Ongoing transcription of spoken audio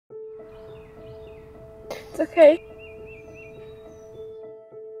It's okay.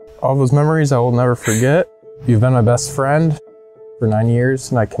 All those memories I will never forget. You've been my best friend for 9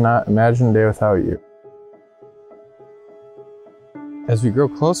 years, and I cannot imagine a day without you. As we grow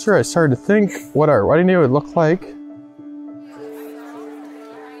closer, I started to think what our wedding day would look like.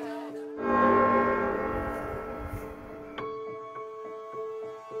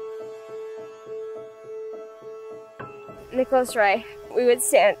 Nicholas Ray. We would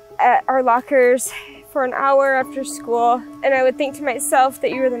stand at our lockers for an hour after school, and I would think to myself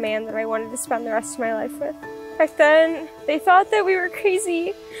that you were the man that I wanted to spend the rest of my life with. Back then, they thought that we were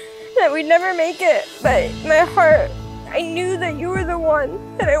crazy, that we'd never make it, but in my heart, I knew that you were the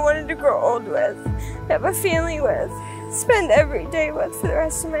one that I wanted to grow old with, have a family with, spend every day with for the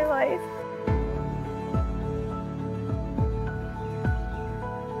rest of my life.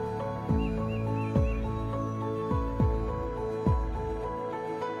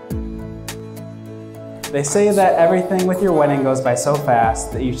 They say that everything with your wedding goes by so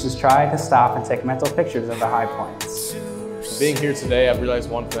fast that you should try to stop and take mental pictures of the high points. Being here today, I've realized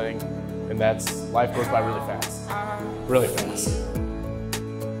one thing, and that's life goes by really fast. Really fast.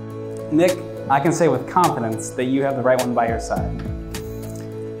 Nick, I can say with confidence that you have the right one by your side.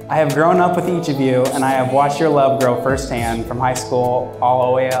 I have grown up with each of you, and I have watched your love grow firsthand from high school all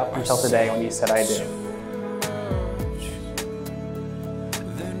the way up until today when you said I do.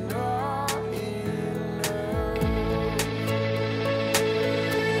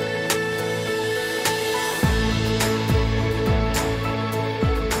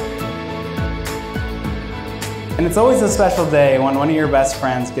 And it's always a special day when one of your best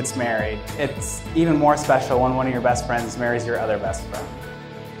friends gets married. It's even more special when one of your best friends marries your other best friend.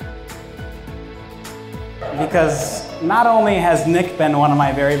 Because not only has Nick been one of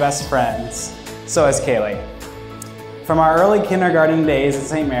my very best friends, so has Kaleigh. From our early kindergarten days at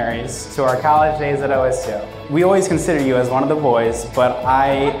St. Mary's to our college days at OSU, we always consider you as one of the boys, but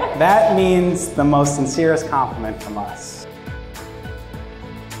that means the most sincerest compliment from us.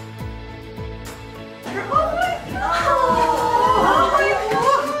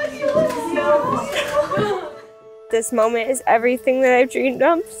 This moment is everything that I've dreamed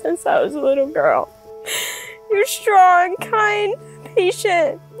of since I was a little girl. You're strong, kind,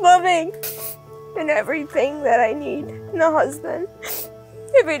 patient, loving, and everything that I need in a husband.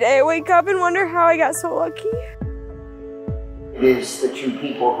 Every day I wake up and wonder how I got so lucky. It is the two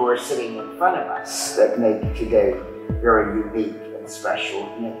people who are sitting in front of us that make today very unique and special,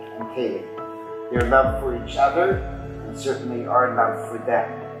 Nick and Kaleigh. Their love for each other, and certainly our love for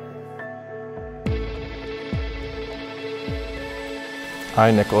them. I,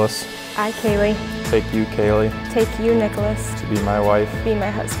 Nicholas, I, Kaleigh, take you, Kaleigh, take you, Nicholas, to be my wife. be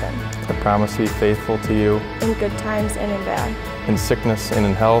my husband. I promise to be faithful to you In good times and in bad. in sickness and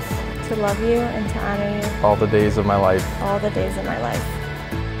in health To love you and to honor you all the days of my life. all the days of my life.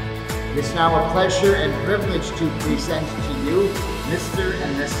 It's now a pleasure and privilege to present to you Mr.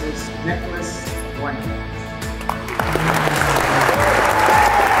 and Mrs. Nicholas Lumineers.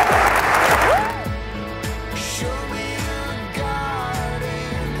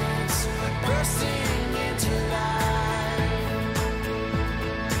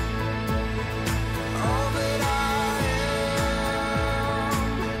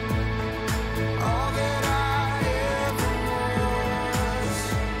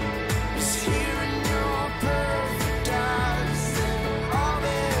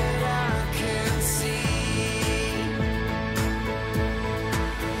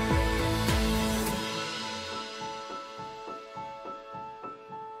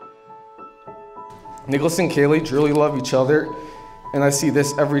 Nicholas and Kaleigh truly love each other, and I see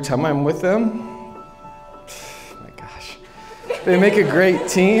this every time I'm with them. Oh my gosh. They make a great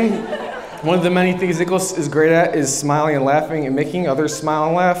team. One of the many things Nicholas is great at is smiling and laughing and making others smile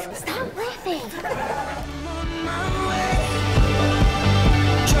and laugh. Stop laughing.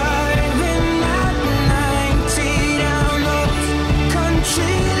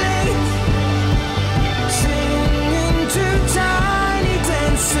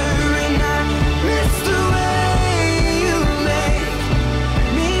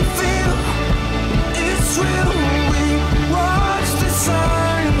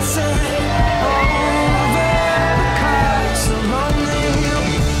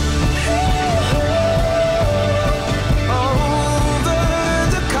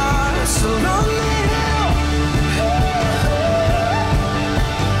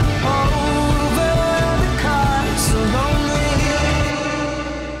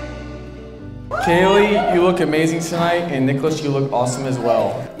 Kaleigh, you look amazing tonight, and Nicholas, you look awesome as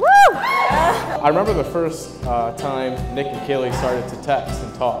well. Woo! I remember the first time Nick and Kaleigh started to text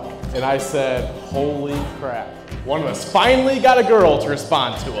and talk, and I said, holy crap. One of us finally got a girl to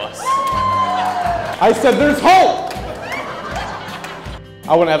respond to us. I said, there's hope!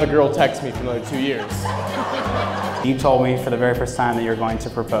 I wouldn't have a girl text me for another 2 years. You told me for the very first time that you were going to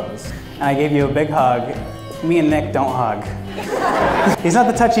propose, and I gave you a big hug. Me and Nick don't hug. He's not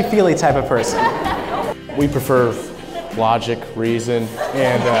the touchy-feely type of person. We prefer logic, reason,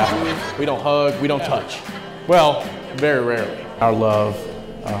 and we don't hug, we don't touch. Well, very rarely. Our love,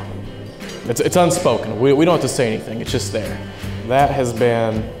 it's unspoken. We don't have to say anything, it's just there. That has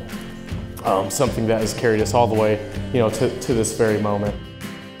been something that has carried us all the way, to this very moment.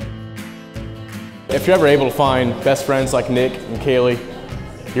 If you're ever able to find best friends like Nick and Kaleigh,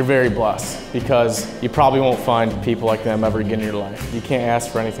 you're very blessed, because you probably won't find people like them ever again in your life. You can't ask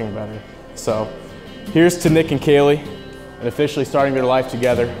for anything better. So, here's to Nick and Kaleigh, and officially starting their life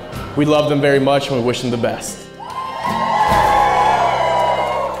together. We love them very much and we wish them the best.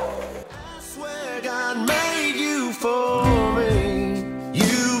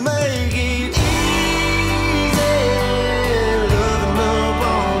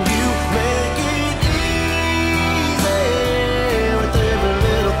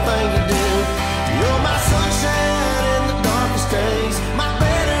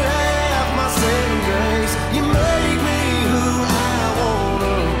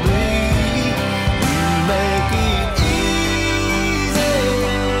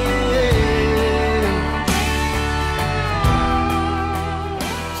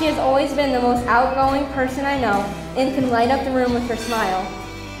 She has always been the most outgoing person I know and can light up the room with her smile.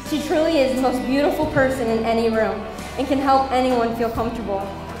 She truly is the most beautiful person in any room and can help anyone feel comfortable.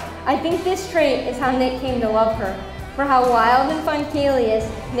 I think this trait is how Nick came to love her. For how wild and fun Kaleigh is,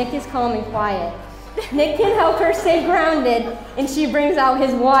 Nick is calm and quiet. Nick can help her stay grounded, and she brings out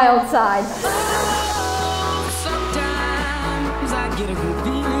his wild side. Sometimes I get a good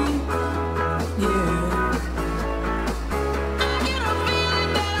feeling, yeah.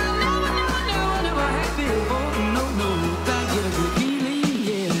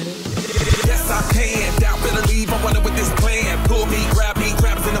 I'm running with this plan. Pull me, grab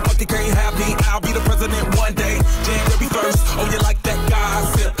us in the fucking can't have me. I'll be the president one day. January 1st. Oh, you like that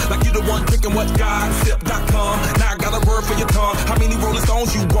gossip? Like you the one drinking what gossip.com. Now I got a word for your tongue. How many Rolling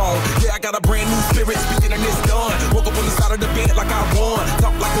Stones you want? Yeah, I got a brand new spirit speaking and it's done. Woke up on the side of the bed like I won.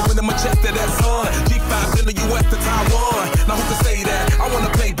 Talk like the wind in my chest to that sun. G5 in the US to Taiwan. Now who can say that? I wanna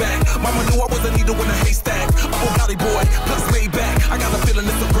play back. Mama knew I was a needle in a haystack. I'm a Valley boy, plus way back. I got a feeling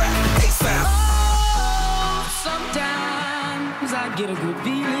it's a rap. ASAP. Sometimes I get a good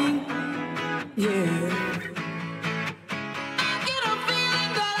feeling, yeah. I get a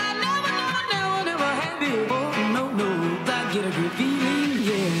feeling that I never had before. No, I get a good feeling,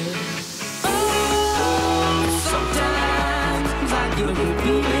 yeah. Oh, sometimes I get a good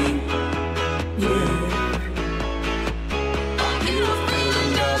feeling, yeah. I get a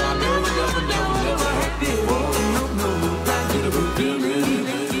feeling that I never had before. No, I get a good feeling.